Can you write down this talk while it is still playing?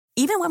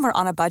Even when we're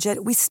on a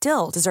budget, we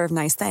still deserve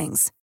nice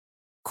things.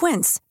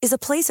 Quince is a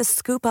place to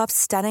scoop up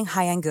stunning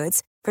high-end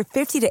goods for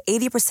 50 to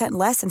 80%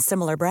 less than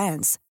similar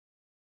brands.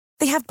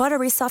 They have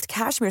buttery soft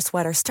cashmere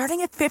sweaters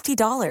starting at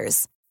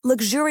 $50,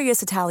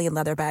 luxurious Italian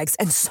leather bags,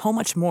 and so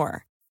much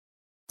more.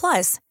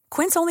 Plus,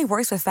 Quince only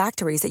works with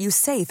factories that use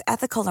safe,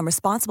 ethical, and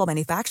responsible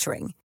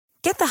manufacturing.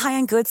 Get the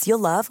high-end goods you'll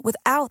love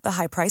without the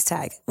high price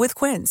tag with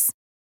Quince.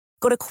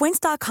 Go to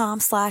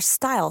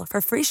quince.com/style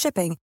for free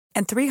shipping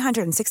and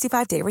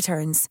 365-day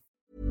returns.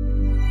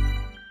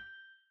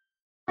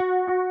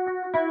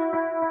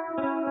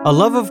 A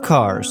love of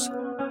cars.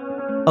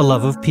 A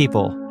love of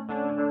people.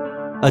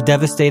 A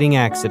devastating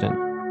accident.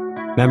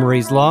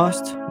 Memories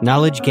lost,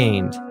 knowledge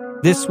gained.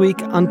 This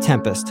week on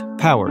Tempest,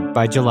 powered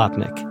by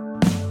Jalopnik.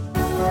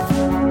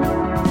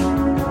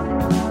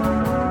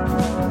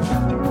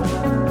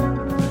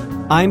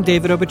 I'm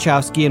David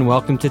Obachowski, and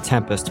welcome to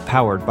Tempest,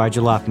 powered by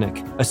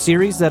Jalopnik, a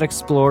series that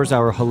explores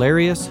our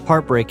hilarious,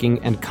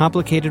 heartbreaking, and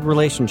complicated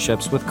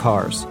relationships with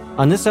cars.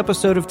 On this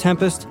episode of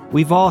Tempest,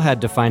 we've all had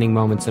defining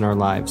moments in our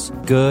lives.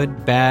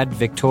 Good, bad,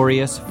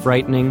 victorious,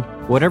 frightening.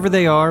 Whatever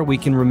they are, we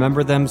can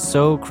remember them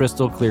so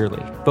crystal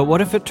clearly. But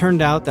what if it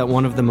turned out that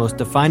one of the most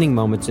defining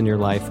moments in your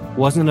life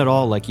wasn't at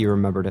all like you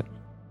remembered it?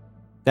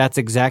 That's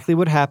exactly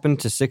what happened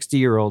to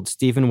 60-year-old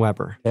Steven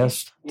Weber.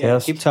 Test.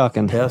 Keep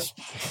talking. Test.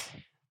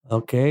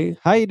 Okay.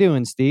 How you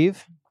doing,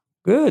 Steve?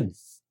 Good.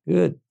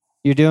 You're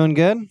doing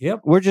good?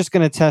 Yep. We're just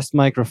going to test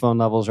microphone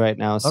levels right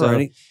now.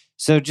 Alrighty.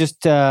 So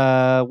just,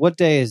 what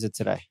day is it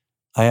today?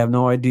 I have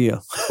no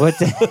idea. What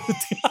day?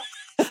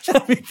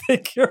 Let me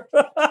think here.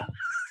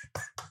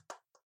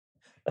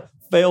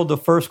 Failed the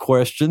first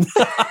question.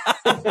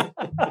 I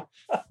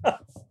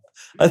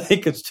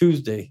think it's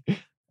Tuesday.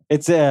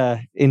 It's,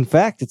 in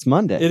fact, it's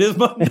Monday. It is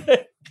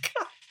Monday.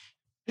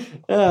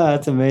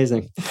 That's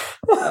amazing.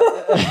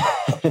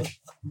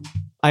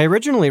 I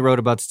originally wrote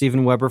about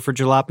Steven Weber for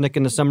Jalopnik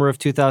in the summer of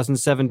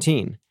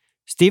 2017.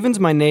 Steven's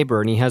my neighbor,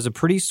 and he has a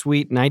pretty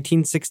sweet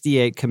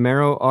 1968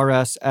 Camaro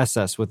RS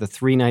SS with a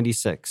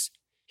 396.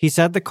 He's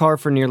had the car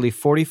for nearly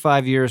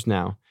 45 years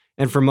now,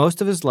 and for most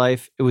of his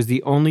life, it was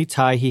the only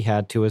tie he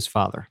had to his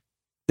father.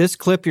 This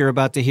clip you're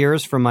about to hear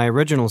is from my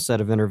original set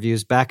of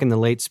interviews back in the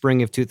late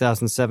spring of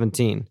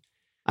 2017.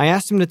 I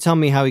asked him to tell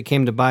me how he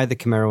came to buy the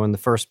Camaro in the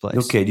first place.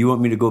 Okay, do you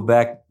want me to go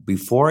back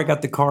before I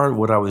got the car,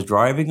 what I was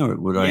driving, or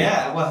would I?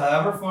 Yeah, well,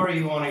 however far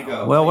you want to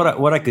go. Well,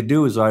 what I could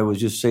do is I would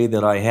just say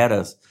that I had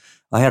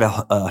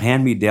a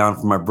hand-me-down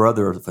from my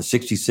brother, a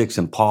 66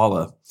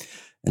 Impala,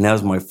 and that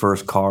was my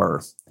first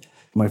car.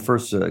 My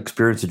first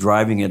experience of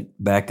driving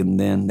it back in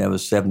then, that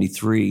was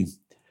 73,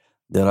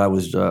 that I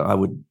would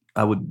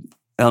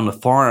on the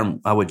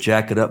farm, I would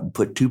jack it up and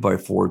put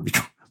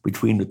 2x4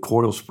 between the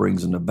coil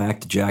springs in the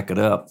back to jack it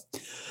up.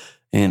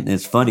 And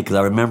it's funny because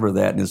I remember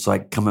that, and it's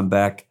like coming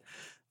back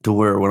to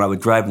where when I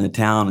would drive into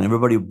town,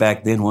 everybody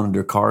back then wanted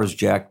their cars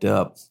jacked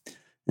up.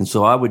 And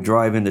so I would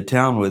drive into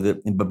town with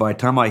it, but by the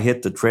time I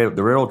hit the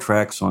railroad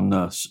tracks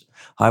on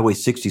Highway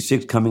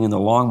 66 coming in the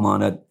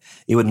Longmont,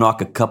 it would knock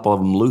a couple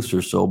of them loose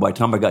or so. By the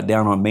time I got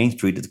down on Main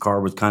Street, the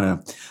car was kind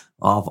of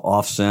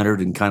off-centered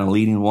and kind of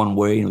leaning one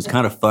way. And it was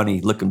kind of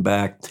funny looking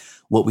back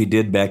what we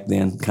did back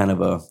then, kind of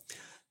a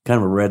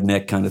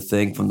redneck kind of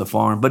thing from the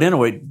farm. But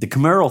anyway, the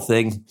Camaro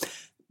thing,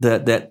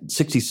 that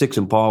 66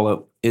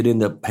 Impala, it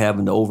ended up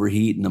having to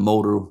overheat, and the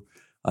motor,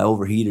 I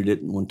overheated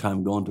it one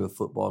time going to a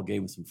football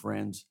game with some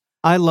friends.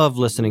 I love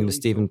listening to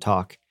Steven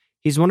talk.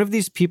 He's one of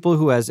these people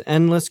who has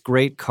endless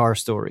great car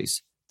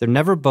stories. They're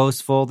never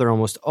boastful. They're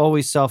almost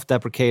always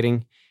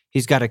self-deprecating.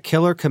 He's got a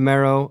killer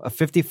Camaro, a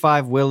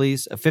 55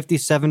 Willys, a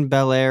 57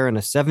 Bel Air, and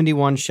a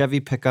 71 Chevy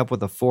pickup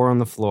with a 4 on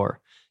the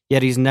floor.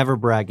 Yet he's never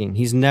bragging.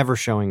 He's never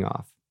showing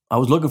off. I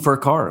was looking for a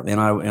car,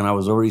 and I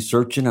was already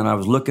searching, and I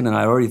was looking, and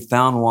I already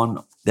found one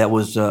that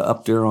was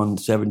up there on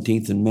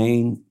 17th and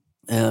Main,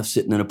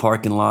 sitting in a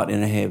parking lot,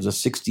 and it was a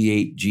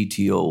 68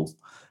 GTO.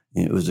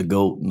 And it was a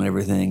goat and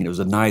everything, and it was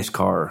a nice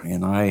car,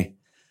 and I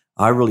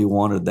really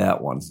wanted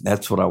that one.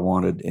 That's what I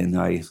wanted, and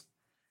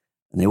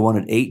they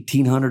wanted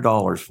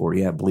 $1,800 for it.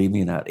 Yeah, believe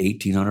me, that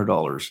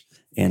 $1,800.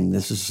 And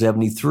this is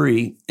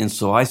 73, and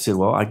so I said,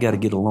 well, I got to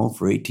get a loan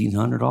for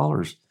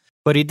 $1,800.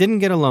 But he didn't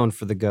get a loan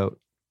for the goat.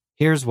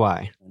 Here's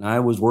why. And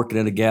I was working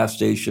at a gas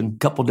station. A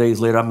couple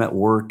days later, I'm at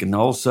work, and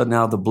all of a sudden,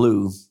 out of the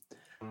blue,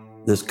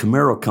 this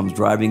Camaro comes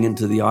driving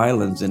into the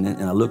islands, and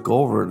I look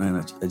over,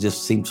 and it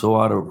just seemed so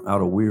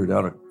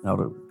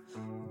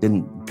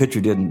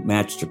picture didn't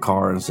match the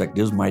car. And it's like,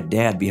 there's my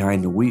dad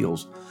behind the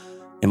wheels.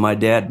 And my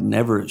dad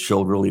never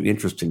showed really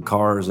interest in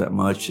cars that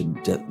much, and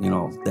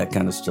that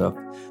kind of stuff.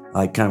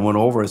 I kind of went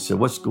over and said,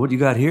 what do you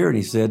got here? And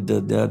he said,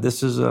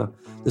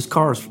 this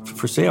car is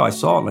for sale. I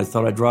saw it, and I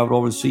thought I'd drive it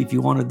over and see if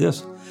you wanted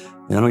this.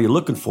 And I know you're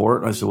looking for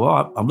it. And I said,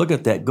 well, I'm looking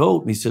at that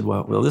goat. And he said,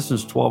 well, this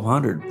is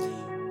 $1,200.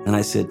 And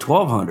I said,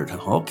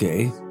 $1,200.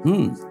 Okay.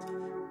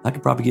 I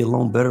could probably get a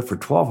loan better for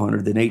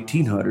 $1,200 than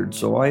 $1,800.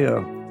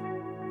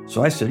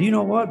 So I said, you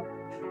know what?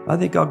 I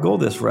think I'll go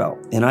this route.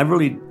 And I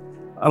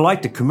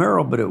liked the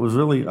Camaro, but it was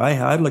really,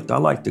 I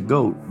liked the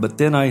goat. But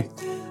then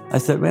I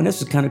said, man,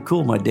 this is kind of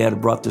cool. My dad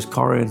had brought this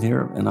car in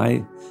here, and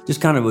I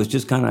was out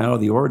of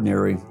the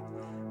ordinary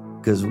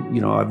because,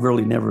 I've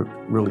really never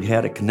really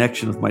had a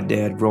connection with my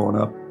dad growing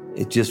up.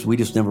 We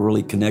just never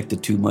really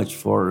connected too much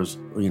as far as,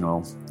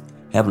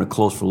 having a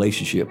close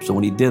relationship. So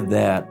when he did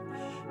that,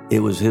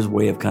 it was his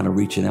way of kind of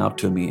reaching out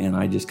to me, and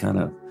I just kind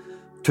of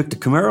took the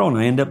Camaro, and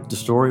I ended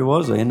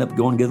up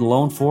going to get a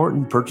loan for it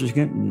and purchasing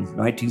it in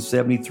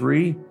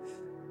 1973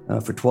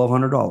 for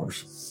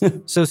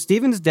 $1,200. So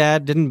Stephen's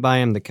dad didn't buy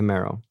him the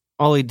Camaro.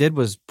 All he did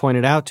was point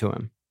it out to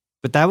him.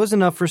 But that was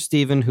enough for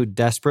Stephen, who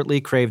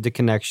desperately craved a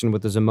connection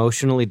with his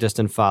emotionally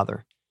distant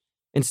father.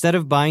 Instead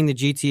of buying the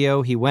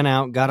GTO, he went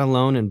out, got a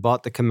loan, and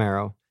bought the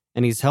Camaro,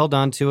 and he's held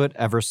on to it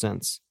ever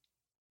since.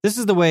 This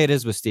is the way it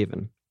is with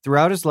Stephen.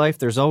 Throughout his life,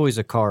 there's always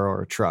a car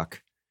or a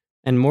truck.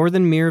 And more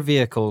than mere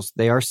vehicles,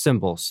 they are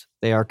symbols.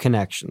 They are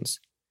connections.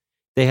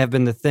 They have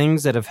been the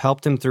things that have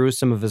helped him through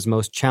some of his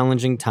most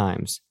challenging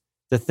times,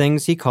 the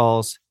things he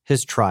calls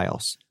his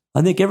trials.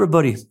 I think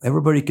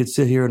everybody could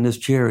sit here in this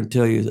chair and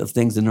tell you of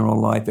things in their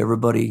own life.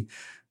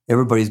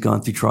 Everybody's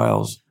gone through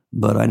trials.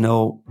 But I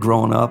know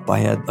growing up, I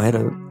had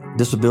a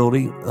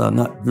disability,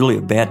 not really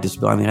a bad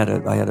disability. I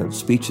mean, I had a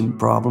speech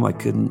problem. I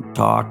couldn't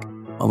talk.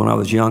 When I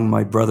was young,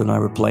 my brother and I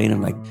were playing,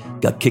 and I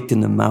got kicked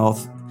in the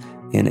mouth,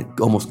 and it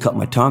almost cut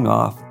my tongue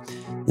off.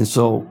 And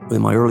so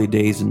in my early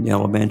days in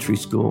elementary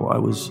school, I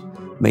was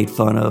made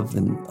fun of,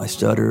 and I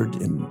stuttered,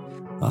 and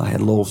I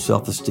had low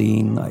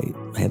self-esteem.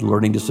 I had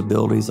learning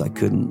disabilities. I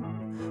couldn't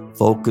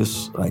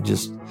focus. I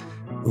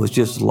was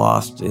just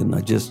lost, and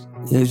it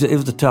was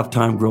a tough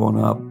time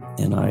growing up.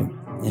 And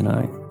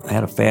I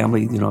had a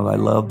family, that I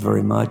loved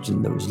very much,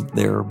 and that was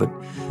there, but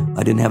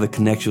I didn't have a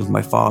connection with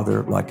my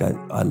father like I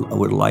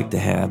would have liked to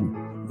have.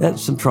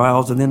 That's some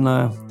trials, and then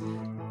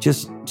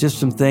just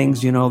some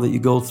things, that you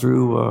go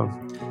through,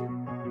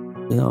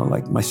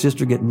 like my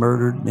sister getting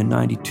murdered in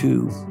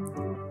 92.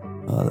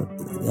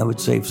 I would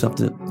say if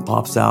something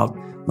pops out,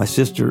 my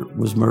sister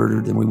was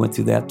murdered, and we went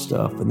through that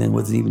stuff. And then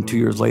even 2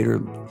 years later,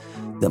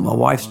 that my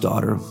wife's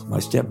daughter, my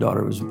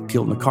stepdaughter, was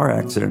killed in a car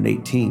accident at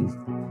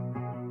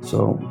 18.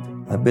 So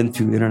I've been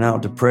through in and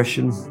out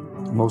depression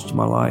most of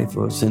my life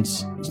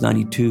since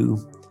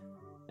 92.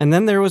 And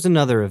then there was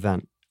another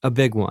event, a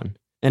big one.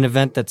 An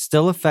event that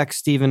still affects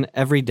Stephen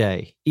every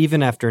day,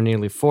 even after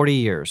nearly 40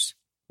 years.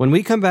 When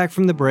we come back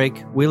from the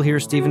break, we'll hear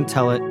Stephen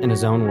tell it in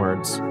his own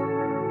words.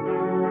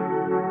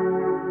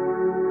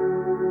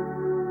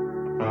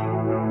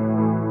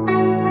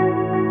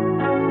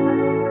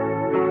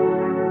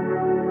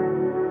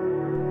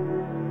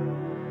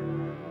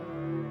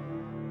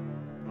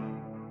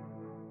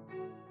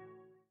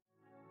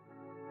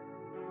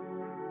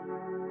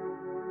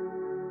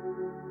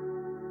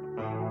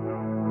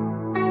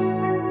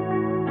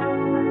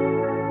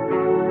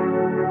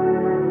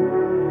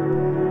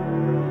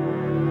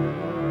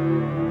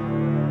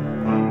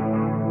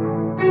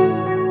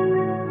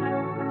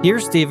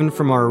 Here's Stephen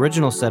from our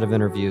original set of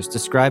interviews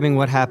describing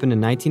what happened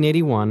in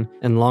 1981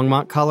 in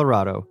Longmont,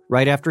 Colorado,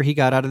 right after he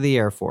got out of the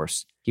Air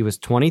Force. He was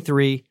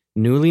 23,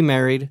 newly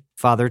married,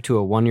 father to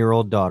a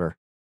 1-year-old daughter.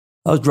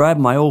 I was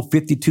driving my old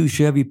 52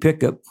 Chevy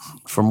pickup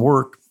from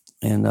work,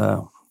 and I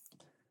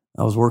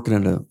was working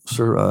at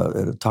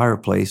a tire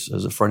place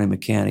as a front-end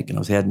mechanic, and I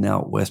was heading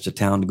out west of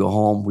town to go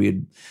home.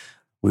 We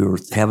were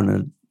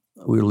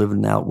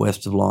living out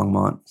west of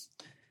Longmont.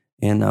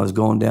 And I was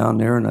going down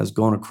there, and I was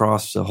going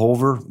across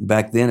Holver.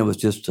 Back then, it was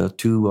just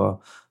two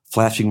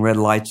flashing red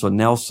lights on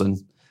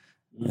Nelson,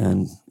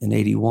 and in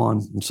 81.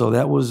 And so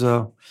that was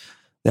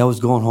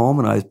going home,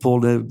 and I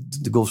pulled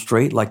to go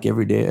straight like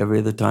every day, every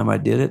other time I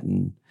did it.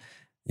 And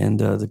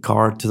the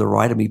car to the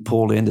right of me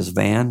pulled in this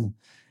van,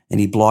 and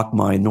he blocked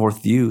my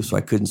north view, so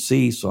I couldn't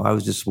see. So I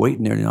was just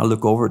waiting there, and I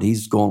look over, and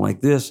he's going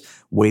like this,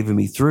 waving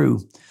me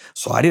through.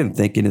 So I didn't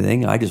think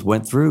anything. I just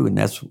went through, and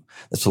that's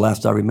the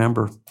last I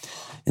remember.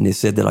 And they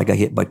said that I got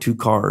hit by 2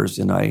 cars,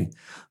 and I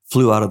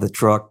flew out of the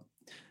truck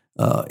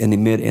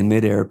in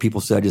midair. People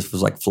said I just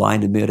was like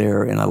flying in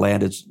midair, and I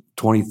landed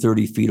 20,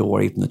 30 feet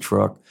away from the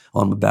truck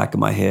on the back of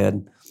my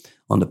head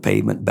on the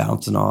pavement,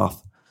 bouncing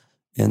off.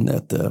 And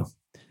that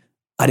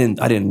I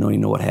didn't really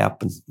know what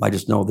happened. I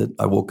just know that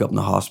I woke up in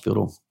the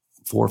hospital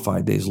 4 or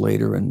 5 days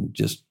later, and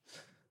just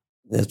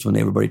that's when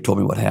everybody told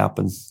me what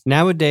happened.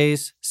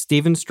 Nowadays,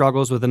 Stephen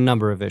struggles with a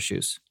number of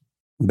issues.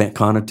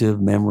 Cognitive,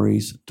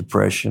 memories,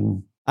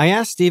 depression. I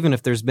asked Stephen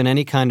if there's been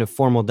any kind of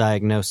formal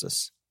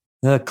diagnosis.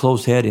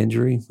 Closed head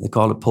injury. They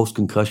call it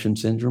post-concussion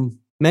syndrome.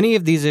 Many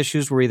of these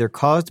issues were either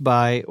caused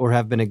by or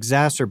have been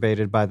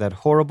exacerbated by that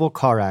horrible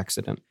car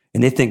accident.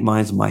 And they think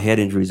my head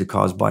injuries are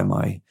caused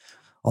by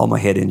all my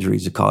head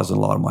injuries are causing a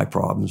lot of my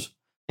problems.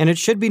 And it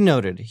should be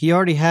noted, he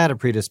already had a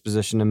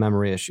predisposition to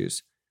memory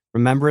issues.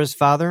 Remember his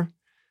father?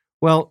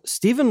 Well,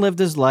 Stephen lived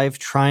his life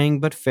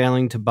trying but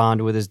failing to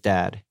bond with his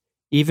dad.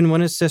 Even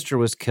when his sister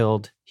was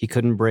killed, he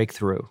couldn't break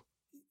through.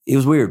 It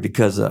was weird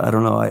because, I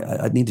don't know,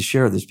 I need to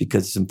share this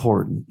because it's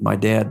important. My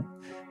dad,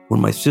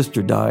 when my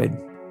sister died,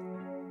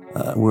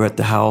 we were at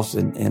the house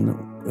and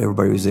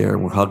everybody was there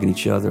and we're hugging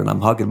each other, and I'm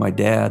hugging my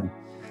dad.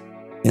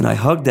 And I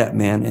hugged that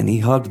man and he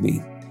hugged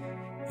me.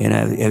 And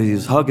as he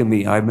was hugging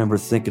me, I remember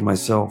thinking to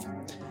myself,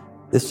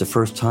 this is the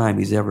first time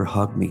he's ever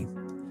hugged me,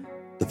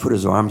 to put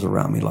his arms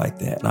around me like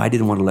that. And I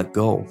didn't want to let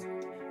go.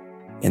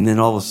 And then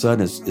all of a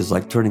sudden, it's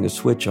like turning a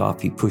switch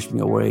off. He pushed me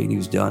away and he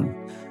was done.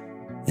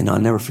 And I'll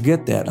never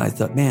forget that. And I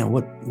thought, man,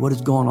 what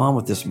is going on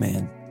with this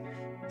man?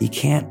 He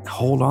can't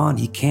hold on.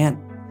 He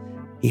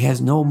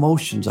has no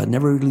emotions. I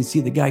never really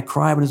see the guy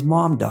cry when his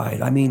mom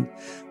died. I mean,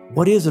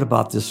 what is it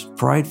about this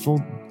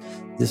prideful,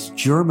 this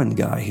German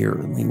guy here?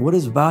 I mean, what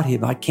is it about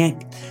him? I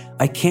can't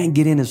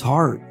get in his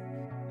heart.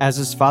 As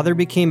his father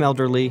became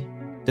elderly,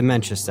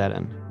 dementia set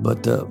in.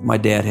 But my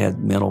dad had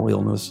mental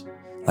illness.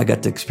 I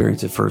got to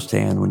experience it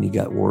firsthand when he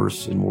got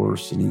worse and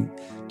worse, and he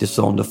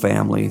disowned the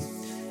family,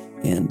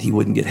 and he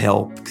wouldn't get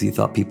help because he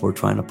thought people were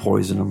trying to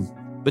poison him.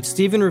 But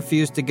Stephen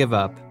refused to give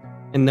up,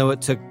 and though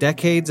it took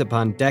decades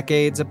upon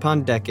decades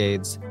upon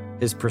decades,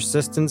 his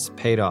persistence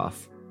paid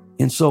off.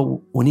 And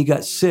so when he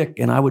got sick,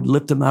 and I would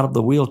lift him out of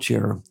the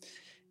wheelchair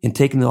and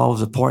take him to all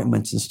his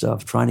appointments and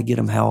stuff, trying to get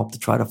him help, to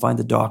try to find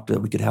the doctor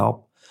that we could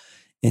help.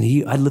 And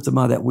I'd lift him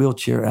out of that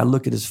wheelchair, and I'd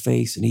look at his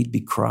face, and he'd be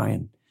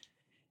crying.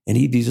 And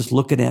he'd be just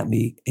looking at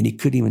me, and he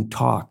couldn't even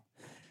talk.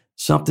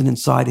 Something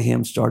inside of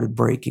him started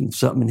breaking,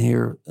 something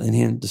in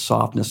him, the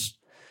softness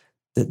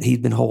that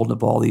he'd been holding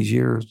up all these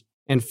years.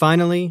 And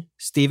finally,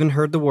 Stephen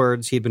heard the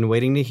words he'd been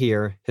waiting to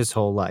hear his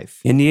whole life.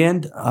 In the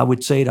end, I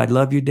would say, I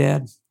love you,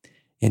 Dad.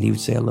 And he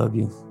would say, I love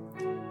you.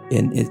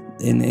 And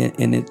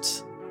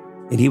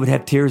he would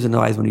have tears in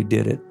his eyes when he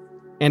did it.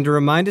 And to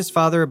remind his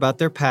father about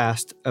their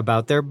past,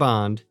 about their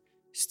bond,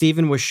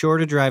 Stephen was sure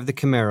to drive the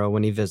Camaro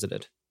when he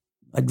visited.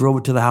 I drove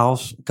it to the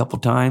house a couple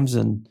times,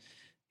 and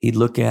he'd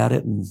look at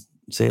it and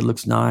say it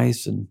looks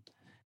nice. And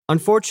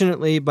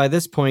unfortunately, by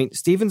this point,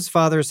 Stephen's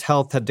father's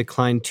health had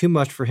declined too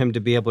much for him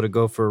to be able to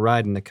go for a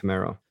ride in the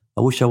Camaro.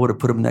 I wish I would have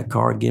put him in that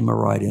car and gave him a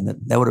ride in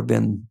it. That would have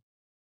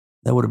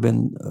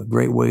been a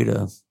great way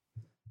to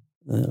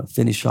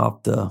finish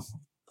off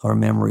our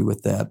memory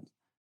with that.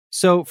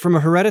 So, from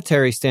a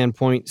hereditary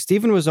standpoint,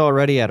 Stephen was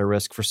already at a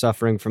risk for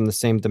suffering from the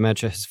same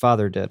dementia his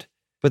father did.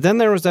 But then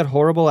there was that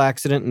horrible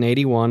accident in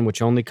 '81,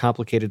 which only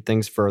complicated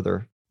things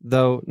further,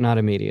 though not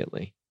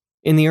immediately.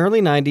 In the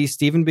early 90s,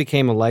 Stephen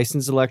became a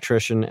licensed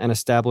electrician and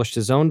established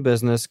his own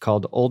business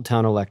called Old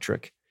Town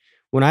Electric.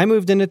 When I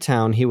moved into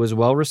town, he was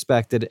well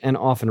respected and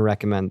often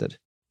recommended.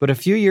 But a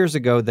few years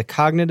ago, the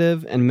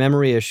cognitive and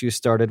memory issues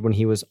started when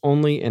he was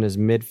only in his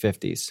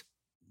mid-50s.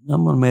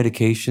 I'm on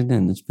medication,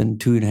 and it's been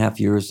 2.5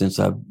 years since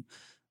I've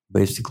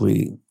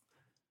basically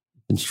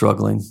been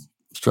struggling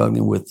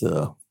with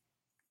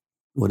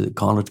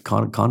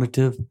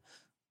cognitive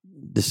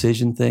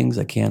decision things.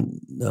 I can't.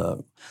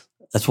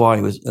 That's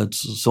why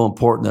it's so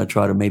important that I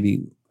try to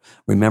maybe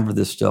remember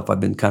this stuff. I've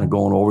been kind of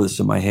going over this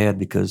in my head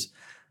because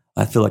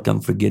I feel like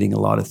I'm forgetting a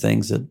lot of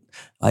things that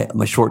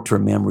my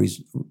short-term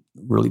memory's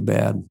really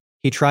bad.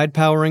 He tried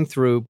powering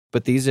through,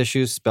 but these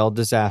issues spelled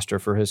disaster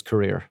for his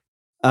career.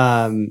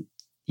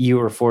 You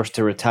were forced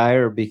to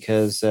retire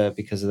because of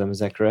them, is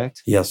that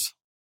correct? Yes.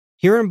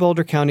 Here in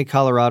Boulder County,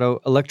 Colorado,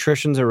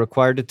 electricians are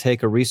required to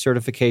take a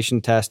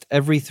recertification test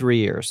every 3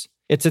 years.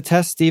 It's a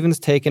test Stephen's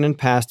taken and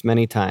passed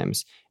many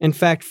times. In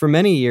fact, for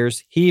many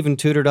years, he even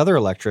tutored other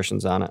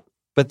electricians on it.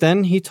 But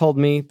then he told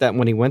me that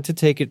when he went to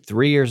take it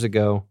 3 years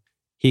ago,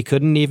 he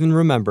couldn't even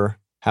remember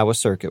how a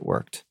circuit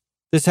worked.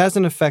 This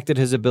hasn't affected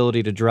his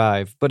ability to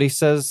drive, but he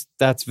says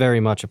that's very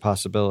much a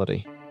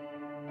possibility.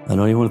 I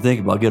don't even want to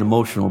think about it. I get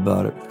emotional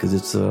about it because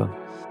it's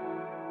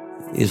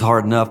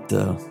hard enough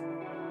to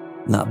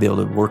not be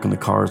able to work in the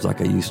cars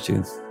like I used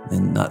to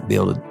and not be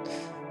able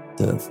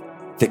to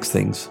fix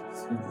things.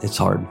 It's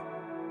hard.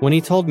 When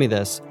he told me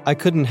this, I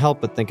couldn't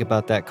help but think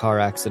about that car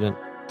accident.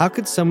 How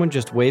could someone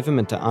just wave him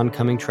into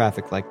oncoming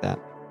traffic like that?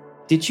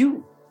 Did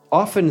you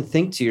often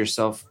think to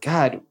yourself,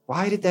 God,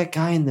 why did that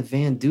guy in the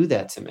van do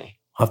that to me?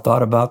 I've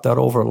thought about that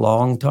over a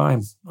long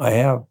time. I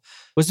have.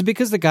 Was it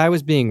because the guy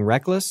was being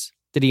reckless?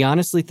 Did he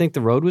honestly think the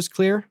road was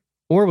clear?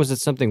 Or was it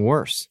something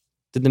worse?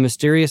 Did the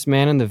mysterious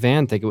man in the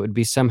van think it would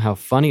be somehow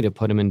funny to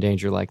put him in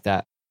danger like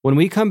that? When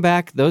we come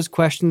back, those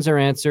questions are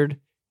answered,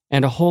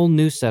 and a whole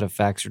new set of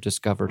facts are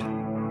discovered.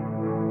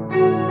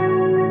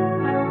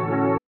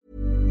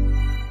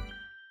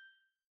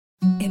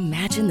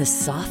 Imagine the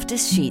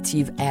softest sheets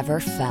you've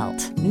ever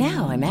felt.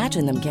 Now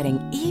imagine them getting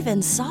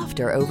even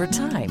softer over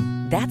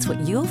time. That's what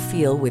you'll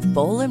feel with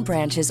Boll &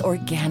 Branch's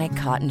organic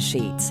cotton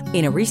sheets.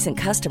 In a recent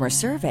customer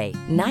survey,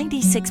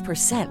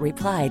 96%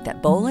 replied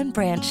that Boll &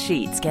 Branch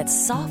sheets get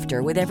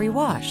softer with every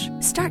wash.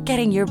 Start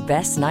getting your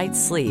best night's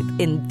sleep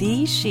in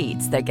these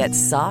sheets that get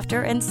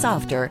softer and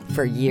softer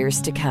for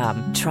years to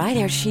come. Try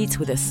their sheets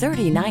with a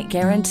 30-night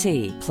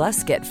guarantee.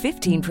 Plus, get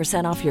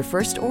 15% off your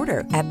first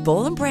order at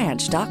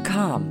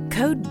bollandbranch.com.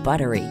 Code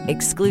BUTTERY.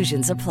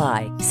 Exclusions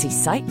apply. See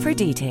site for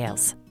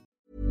details.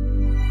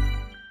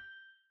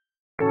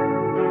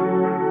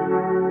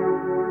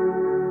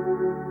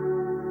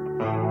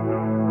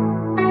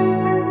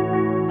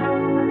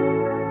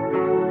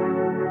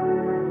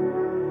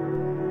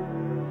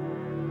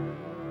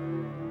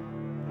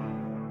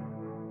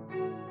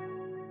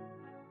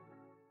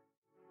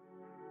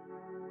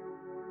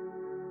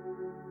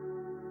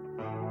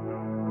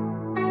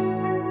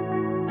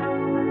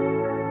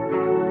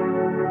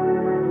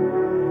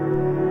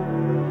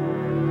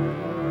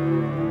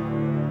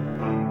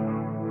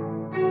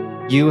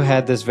 you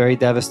had this very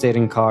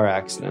devastating car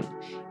accident.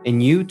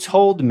 And you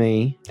told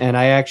me, and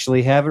I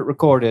actually have it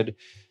recorded,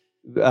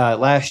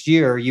 last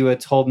year, you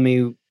had told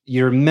me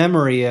your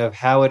memory of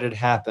how it had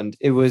happened.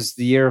 It was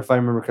the year, if I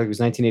remember correctly, it was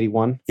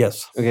 1981?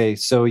 Yes. Okay,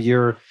 so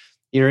you're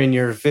in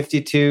your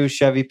 52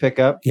 Chevy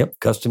pickup? Yep,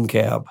 custom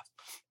cab.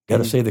 Got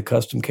to say the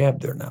custom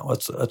cab there now.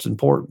 That's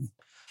important.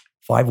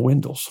 5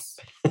 windows.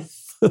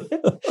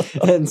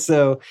 And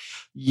so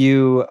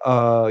you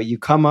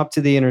come up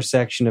to the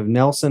intersection of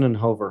Nelson and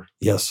Hover.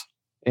 Yes.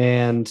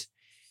 And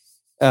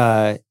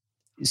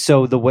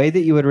so the way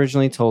that you had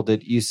originally told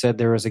it, you said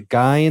there was a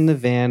guy in the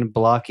van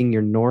blocking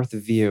your north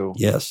view.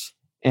 Yes.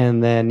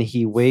 And then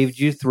he waved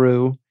you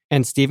through,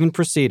 and Stephen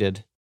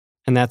proceeded,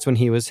 and that's when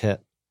he was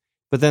hit.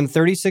 But then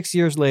 36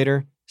 years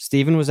later,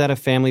 Stephen was at a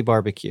family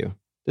barbecue.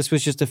 This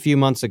was just a few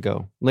months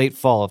ago, late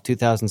fall of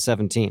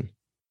 2017.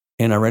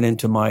 And I ran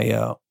into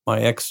my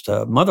my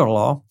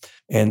ex-mother-in-law,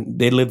 and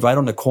they lived right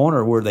on the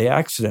corner where the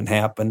accident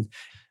happened.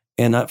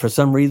 And for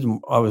some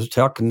reason, I was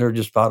talking to her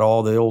just about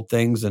all the old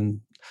things,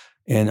 and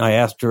I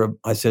asked her,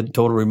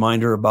 told her,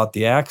 remind her about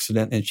the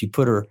accident, and she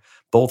put her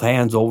both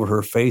hands over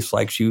her face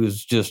like she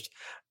was just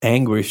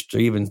anguished to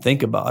even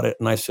think about it.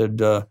 And I said,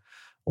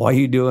 why are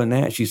you doing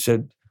that? She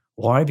said,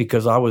 why?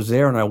 Because I was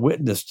there and I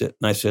witnessed it.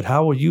 And I said,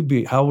 how were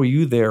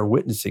you there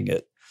witnessing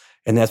it?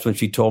 And that's when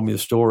she told me the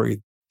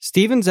story.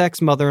 Stephen's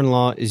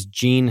ex-mother-in-law is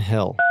Jean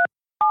Hill.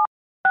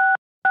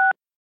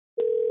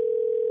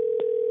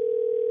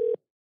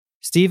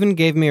 Stephen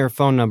gave me her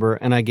phone number,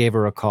 and I gave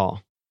her a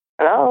call.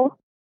 Hello?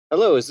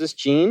 Hello, is this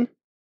Jean?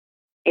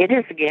 It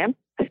is again.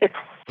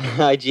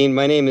 Hi, Jean.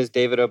 My name is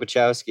David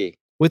Obachowski.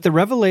 With the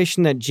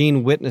revelation that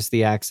Jean witnessed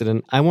the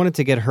accident, I wanted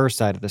to get her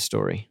side of the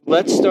story.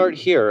 Let's start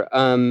here.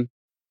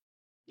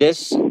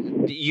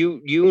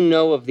 You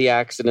know of the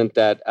accident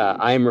that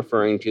I'm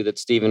referring to, that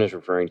Stephen is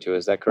referring to.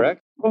 Is that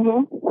correct?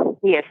 Mm-hmm.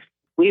 Yes.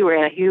 We were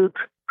in a huge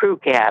crew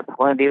cab,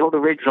 one of the old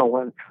original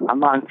ones, a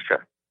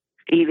monster.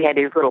 Steve had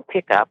his little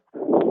pickup,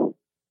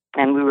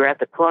 and we were at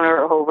the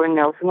corner of Hover and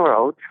Nelson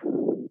Roads.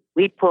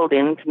 We pulled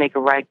in to make a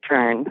right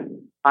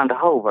turn onto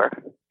Hover,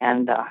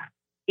 and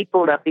he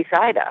pulled up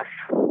beside us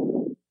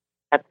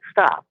at the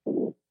stop.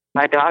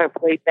 My daughter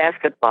played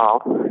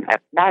basketball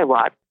at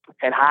Niwot,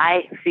 said,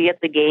 hi, see you at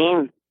the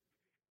game.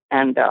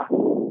 And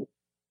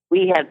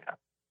we had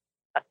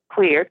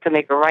clear to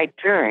make a right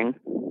turn,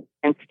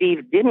 and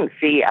Steve didn't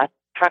see a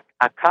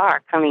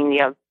car coming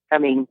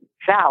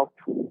south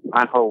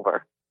on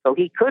Hover. So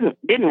he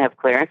didn't have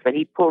clearance, but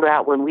he pulled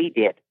out when we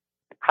did.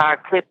 The car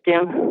clipped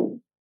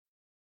him,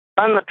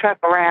 spun the truck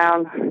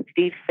around.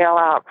 Steve fell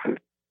out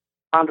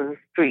onto the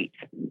street.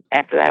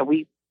 After that,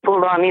 we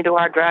pulled on into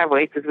our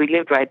driveway because we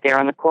lived right there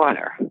on the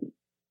corner.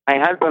 My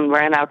husband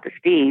ran out to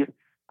Steve.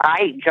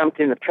 I jumped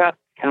in the truck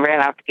and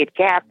ran out to get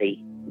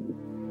Kathy.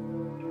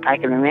 I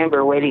can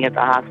remember waiting at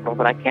the hospital,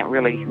 but I can't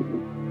really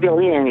fill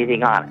in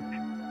anything on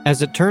it.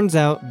 As it turns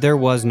out, there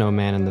was no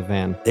man in the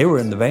van. They were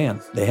in the van.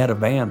 They had a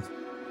van.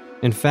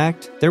 In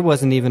fact, there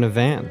wasn't even a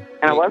van.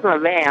 And it wasn't a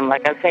van.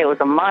 Like I say, it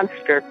was a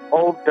monster,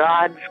 old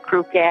Dodge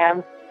crew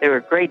cab. They were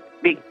great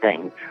big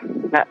things.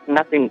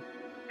 Nothing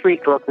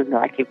freak-looking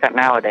like you've got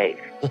nowadays.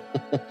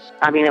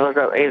 I mean, it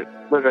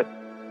was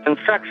a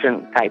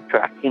construction type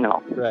truck,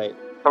 Right.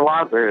 For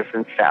loggers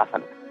and stuff.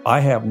 And I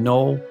have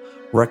no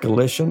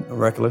recollection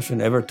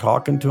ever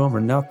talking to him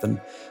or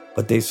nothing.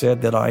 But they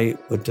said that I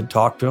went to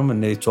talk to him,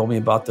 and they told me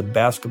about the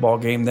basketball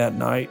game that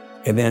night.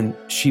 And then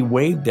she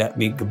waved at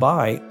me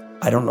goodbye.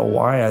 I don't know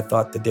why I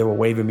thought that they were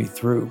waving me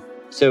through.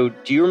 So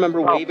do you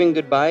remember waving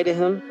goodbye to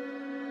him?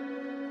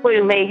 Well,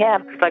 you may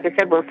have, because like I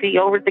said, we'll see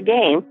you over at the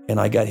game. And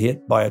I got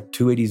hit by a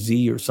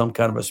 280Z or some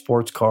kind of a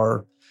sports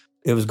car.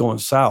 It was going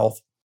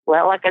south.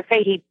 Well, like I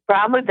say,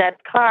 that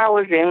car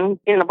was in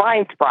the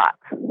blind spot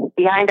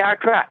behind our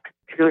truck.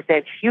 It was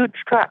that huge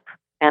truck,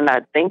 and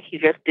I think he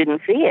just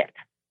didn't see it,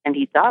 and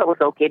he thought it was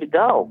okay to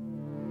go.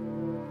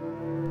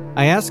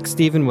 I asked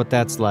Stephen what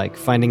that's like,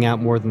 finding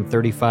out more than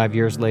 35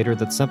 years later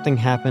that something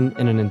happened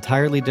in an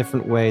entirely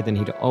different way than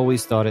he'd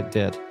always thought it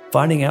did.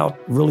 Finding out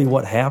really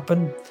what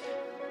happened,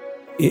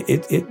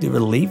 it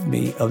relieved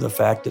me of the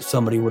fact that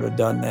somebody would have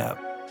done that.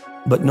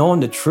 But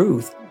knowing the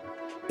truth,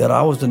 that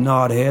I was the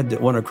knothead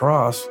that went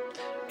across,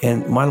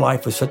 and my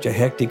life was such a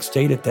hectic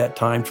state at that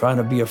time, trying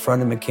to be a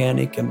front-end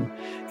mechanic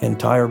and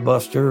tire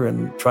buster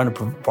and trying to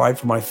provide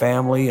for my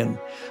family and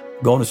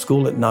going to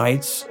school at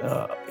nights.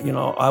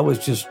 I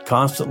was just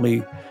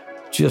constantly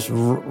just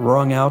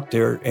wrung out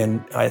there,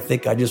 and I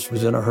think I just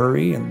was in a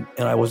hurry and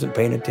I wasn't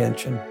paying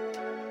attention.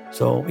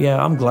 So,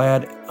 yeah, I'm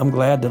glad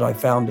that I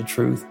found the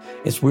truth.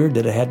 It's weird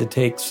that it had to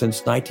take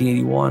since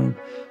 1981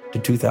 to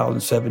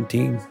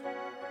 2017.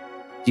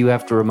 Do you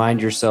have to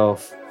remind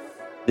yourself,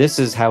 this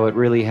is how it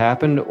really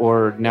happened?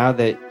 Or now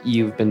that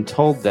you've been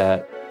told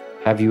that,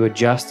 have you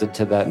adjusted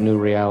to that new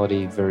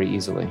reality very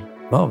easily?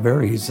 Well,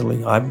 very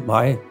easily.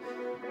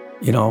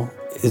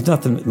 There's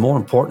nothing more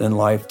important in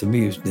life to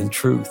me than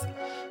truth.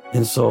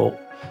 And so,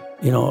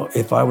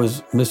 if I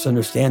was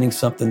misunderstanding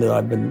something that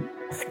I've been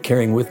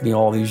carrying with me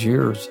all these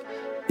years,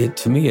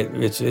 To me,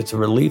 it's a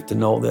relief to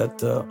know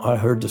that I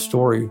heard the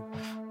story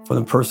from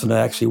the person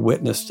that actually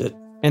witnessed it.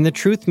 And the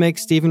truth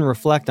makes Stephen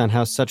reflect on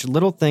how such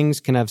little things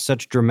can have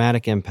such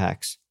dramatic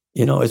impacts.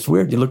 You know, it's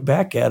weird. You look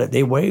back at it,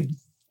 they waved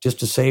just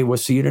to say, we'll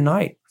see you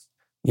tonight.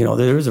 You know,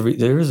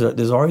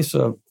 there's always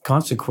a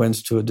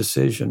consequence to a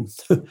decision,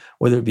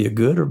 whether it be a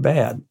good or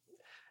bad.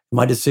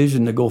 My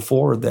decision to go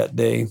forward that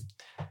day,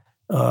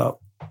 by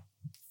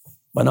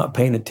not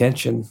paying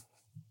attention,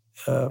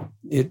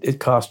 it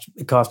cost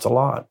a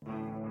lot.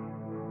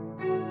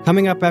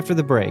 Coming up after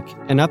the break,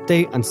 an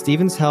update on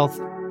Stephen's health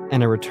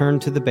and a return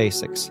to the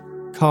basics,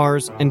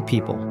 cars and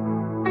people.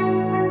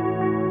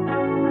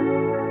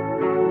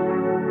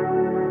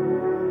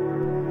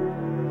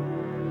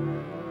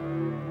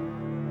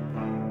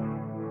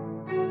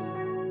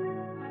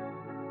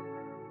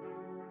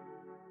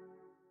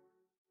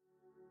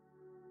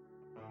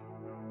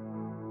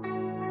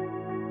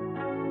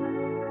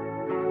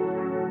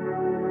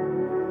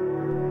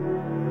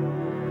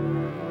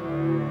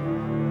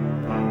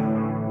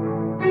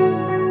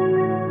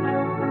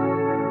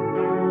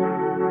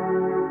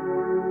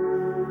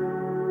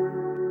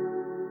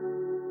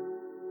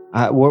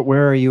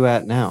 Where are you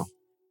at now?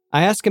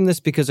 I ask him this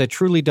because I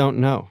truly don't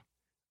know.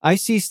 I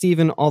see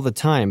Stephen all the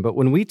time, but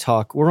when we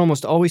talk, we're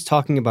almost always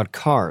talking about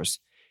cars.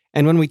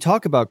 And when we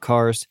talk about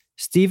cars,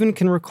 Stephen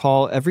can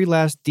recall every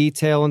last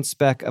detail and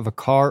spec of a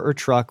car or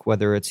truck,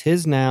 whether it's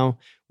his now,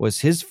 was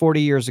his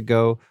 40 years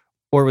ago,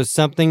 or was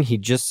something he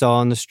just saw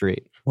on the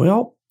street.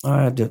 Well,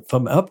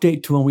 from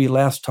update to when we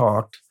last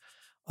talked,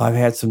 I've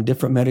had some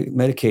different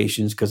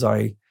medications because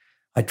I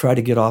tried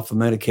to get off of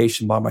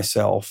medication by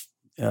myself.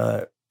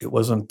 It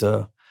wasn't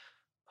the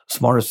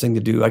smartest thing to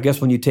do. I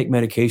guess when you take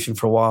medication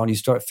for a while and you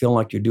start feeling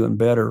like you're doing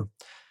better,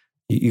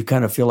 you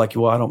kind of feel like,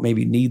 well, I don't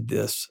maybe need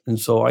this. And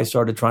so I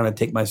started trying to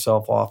take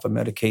myself off of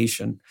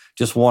medication,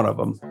 just one of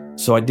them.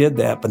 So I did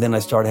that, but then I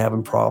started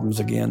having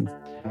problems again.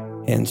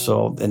 And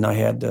so then I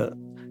had to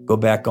go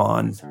back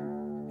on.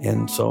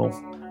 And so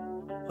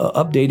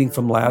updating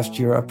from last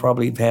year, I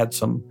probably have had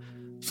some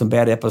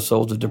bad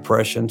episodes of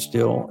depression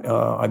still.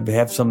 I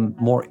have some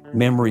more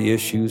memory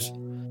issues.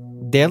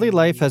 Daily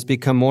life has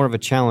become more of a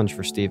challenge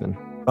for Stephen.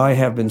 I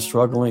have been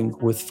struggling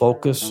with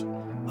focus.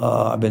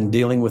 I've been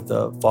dealing with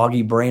a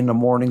foggy brain in the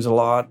mornings a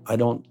lot. I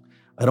don't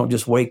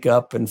just wake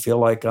up and feel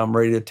like I'm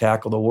ready to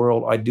tackle the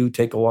world. I do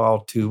take a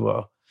while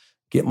to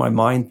get my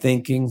mind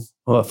thinking.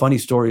 Well, a funny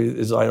story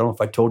is, I don't know if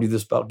I told you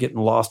this, about getting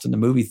lost in the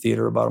movie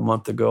theater about a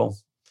month ago,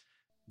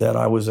 that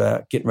I was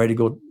getting ready to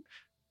go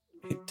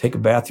take a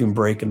bathroom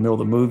break in the middle of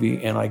the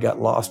movie, and I got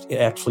lost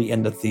actually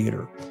in the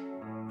theater.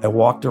 I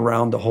walked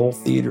around the whole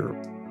theater,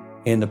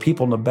 and the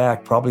people in the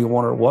back probably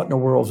wonder, what in the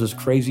world is this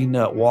crazy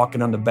nut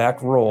walking on the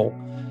back row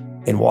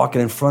and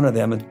walking in front of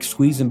them and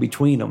squeezing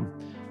between them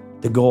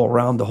to go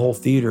around the whole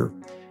theater.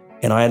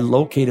 And I had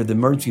located the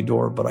emergency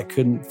door, but I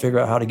couldn't figure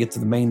out how to get to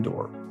the main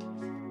door.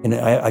 And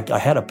I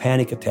had a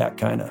panic attack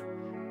kind of.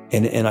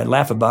 And I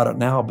laugh about it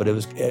now, but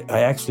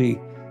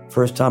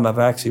first time I've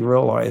actually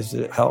realized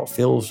how it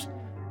feels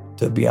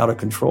to be out of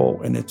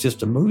control. And it's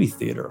just a movie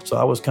theater. So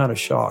I was kind of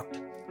shocked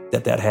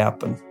that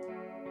happened.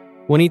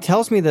 When he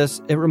tells me this,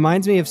 it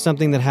reminds me of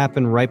something that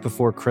happened right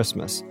before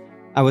Christmas.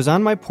 I was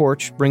on my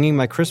porch bringing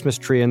my Christmas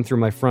tree in through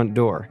my front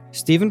door.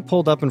 Stephen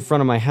pulled up in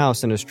front of my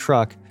house in his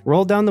truck,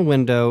 rolled down the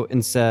window,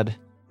 and said,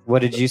 "What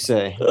did you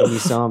say when you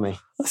saw me?"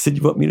 I said,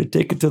 "You want me to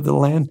take it to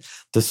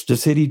the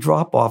city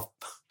drop-off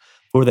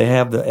where they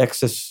have the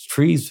excess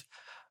trees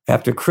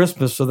after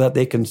Christmas so that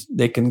they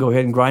can go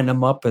ahead and grind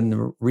them up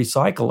and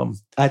recycle them."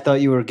 I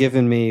thought you were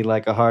giving me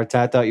like a hard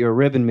time. I thought you were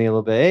ribbing me a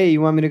little bit. Hey,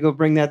 you want me to go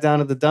bring that down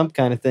to the dump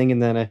kind of thing?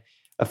 And then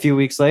a few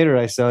weeks later,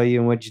 I saw you,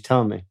 and what'd you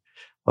tell me?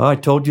 Well, I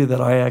told you that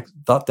I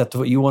thought that's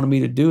what you wanted me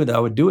to do, that I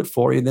would do it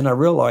for you. And then I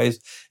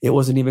realized it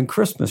wasn't even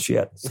Christmas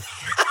yet.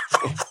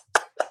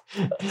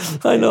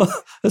 I know.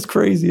 That's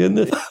crazy, isn't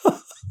it?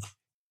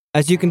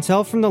 As you can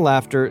tell from the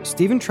laughter,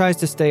 Stephen tries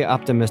to stay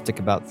optimistic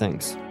about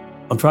things.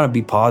 I'm trying to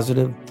be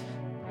positive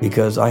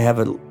because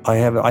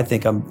I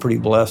think I'm pretty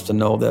blessed to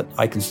know that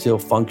I can still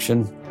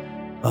function.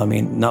 I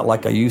mean, not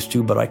like I used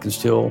to, but I can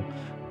still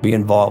be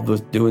involved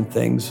with doing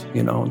things,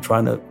 and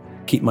trying to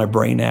keep my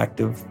brain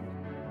active.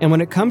 And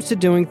when it comes to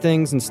doing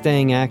things and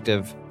staying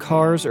active,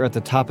 cars are at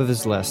the top of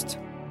his list.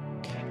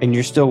 And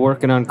you're still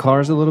working on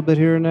cars a little bit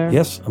here and there?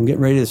 Yes, I'm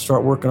getting ready to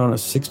start working on a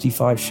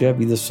 65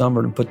 Chevy this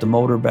summer and put the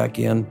motor back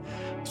in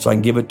so I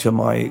can give it to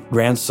my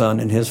grandson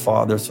and his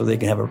father so they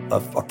can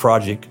have a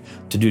project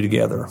to do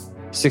together.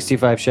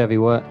 65 Chevy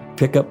what?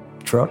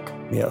 Pickup truck,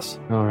 yes.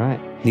 All right.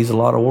 Needs a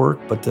lot of work,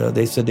 but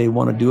they said they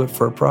want to do it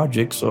for a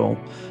project, so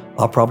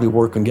I'll probably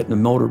work on getting the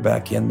motor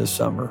back in this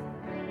summer.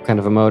 What kind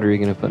of a motor are you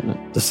going to put in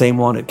it? The same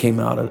one that came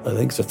out, I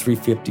think it's a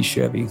 350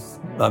 Chevy.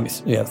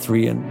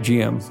 3 and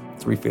GM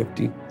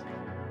 350.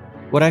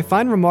 What I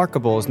find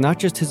remarkable is not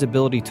just his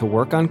ability to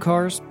work on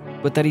cars,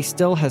 but that he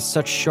still has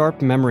such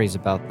sharp memories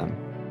about them.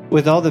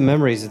 With all the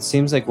memories, it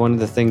seems like one of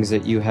the things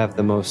that you have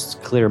the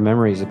most clear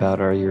memories about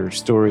are your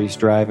stories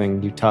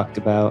driving. You talked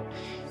about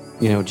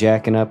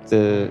jacking up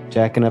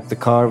the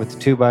car with the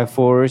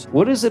 2x4s.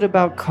 What is it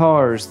about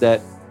cars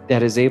that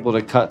is able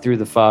to cut through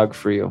the fog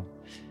for you?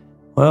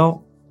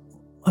 Well,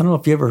 I don't know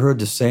if you ever heard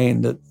the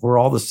saying that we're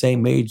all the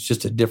same age,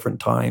 just at different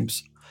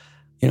times.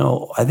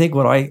 I think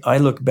when I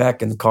look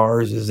back in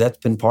cars is that's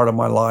been part of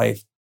my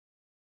life.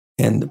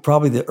 And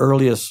probably the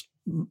earliest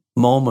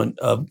moment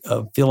of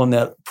feeling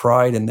that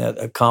pride and that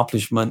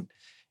accomplishment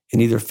in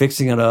either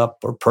fixing it up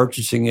or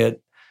purchasing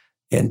it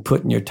and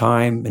putting your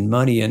time and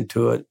money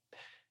into it,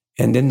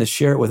 and then to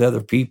share it with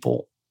other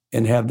people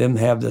and have them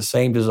have the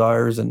same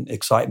desires and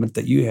excitement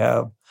that you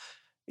have.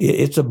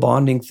 It's a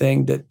bonding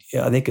thing that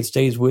I think it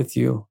stays with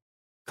you.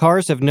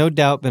 Cars have no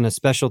doubt been a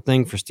special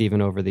thing for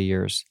Stephen over the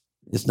years.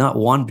 It's not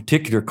one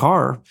particular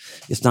car.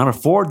 It's not a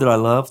Ford that I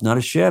love, not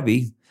a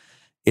Chevy.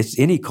 It's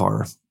any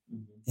car.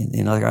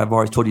 And like I've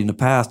always told you in the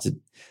past, that,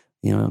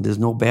 there's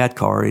no bad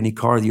car, any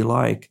car that you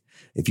like.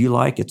 If you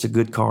like, it's a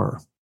good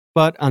car.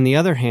 But on the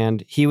other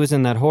hand, he was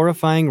in that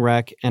horrifying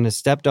wreck and his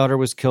stepdaughter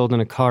was killed in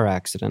a car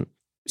accident.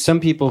 Some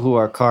people who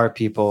are car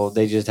people,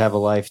 they just have a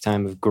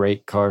lifetime of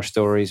great car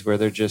stories where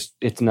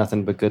it's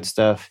nothing but good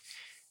stuff.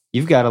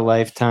 You've got a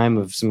lifetime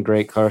of some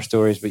great car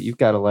stories, but you've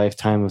got a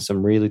lifetime of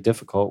some really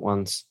difficult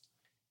ones.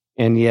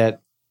 And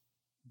yet,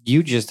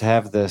 you just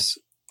have this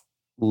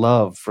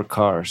love for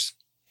cars.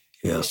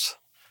 Yes,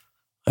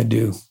 I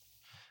do.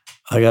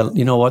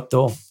 You know what,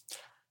 though?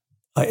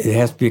 It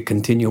has to be a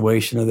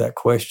continuation of that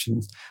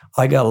question.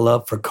 I got a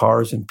love for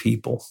cars and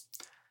people.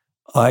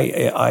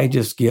 I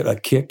just get a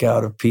kick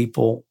out of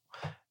people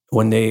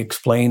when they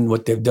explain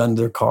what they've done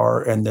to their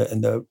car and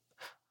the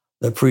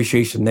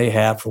appreciation they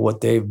have for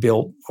what they've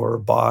built or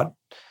bought.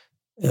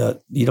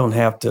 You don't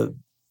have to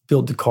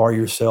build the car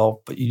yourself,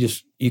 but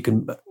you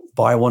can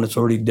buy one that's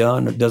already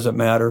done. It doesn't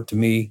matter to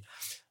me.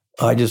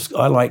 I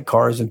like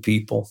cars and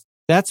people.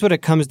 That's what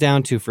it comes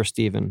down to for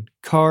Stephen.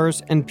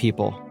 Cars and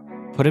people.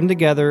 Put them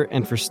together,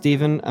 and for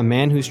Stephen, a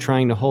man who's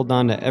trying to hold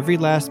on to every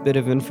last bit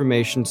of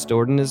information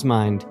stored in his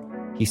mind,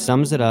 he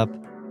sums it up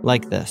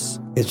like this.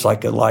 It's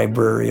like a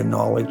library of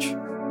knowledge.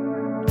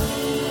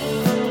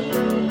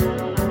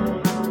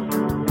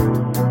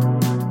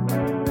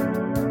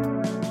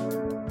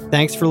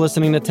 Thanks for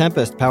listening to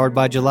Tempest, powered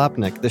by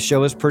Jalopnik. The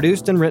show is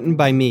produced and written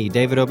by me,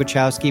 David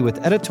Obuchowski,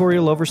 with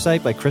editorial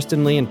oversight by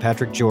Kristen Lee and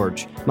Patrick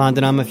George.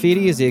 Mandana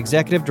Mafidi is the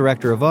executive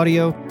director of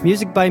audio.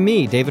 Music by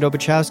me, David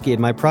Obuchowski, and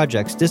my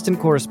projects,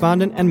 Distant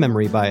Correspondent and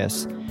Memory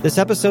Bias. This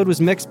episode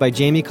was mixed by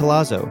Jamie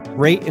Colazzo.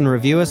 Rate and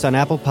review us on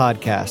Apple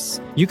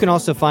Podcasts. You can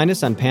also find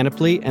us on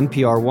Panoply,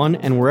 NPR One,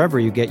 and wherever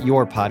you get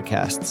your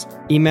podcasts.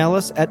 Email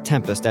us at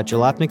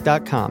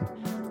tempest@jalopnik.com.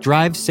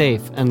 Drive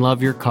safe and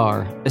love your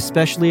car,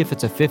 especially if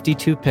it's a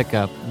 52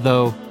 pickup,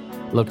 though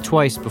look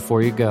twice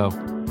before you go.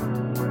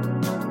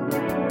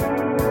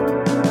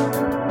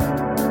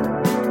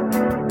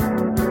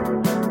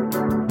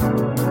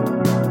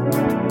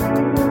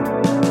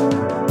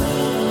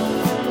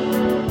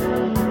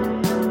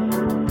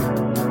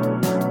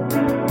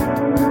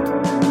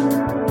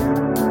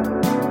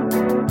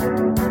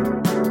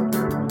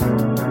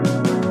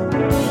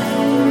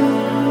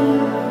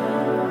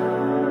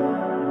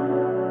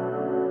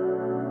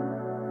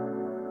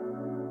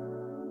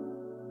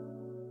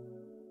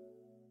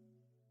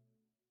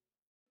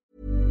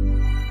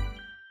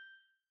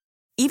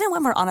 Even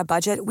when we're on a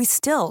budget, we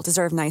still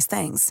deserve nice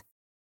things.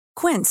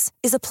 Quince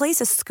is a place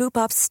to scoop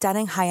up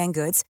stunning high-end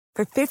goods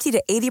for 50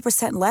 to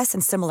 80% less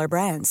than similar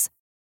brands.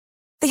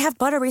 They have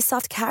buttery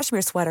soft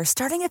cashmere sweaters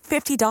starting at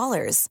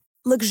 $50,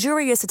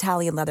 luxurious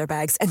Italian leather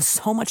bags, and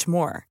so much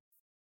more.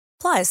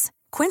 Plus,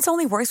 Quince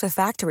only works with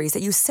factories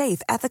that use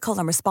safe, ethical,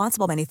 and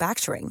responsible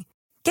manufacturing.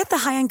 Get the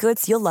high-end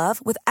goods you'll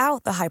love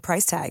without the high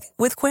price tag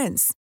with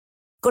Quince.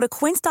 Go to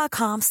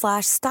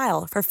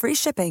quince.com/style for free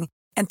shipping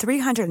and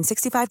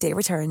 365-day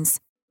returns.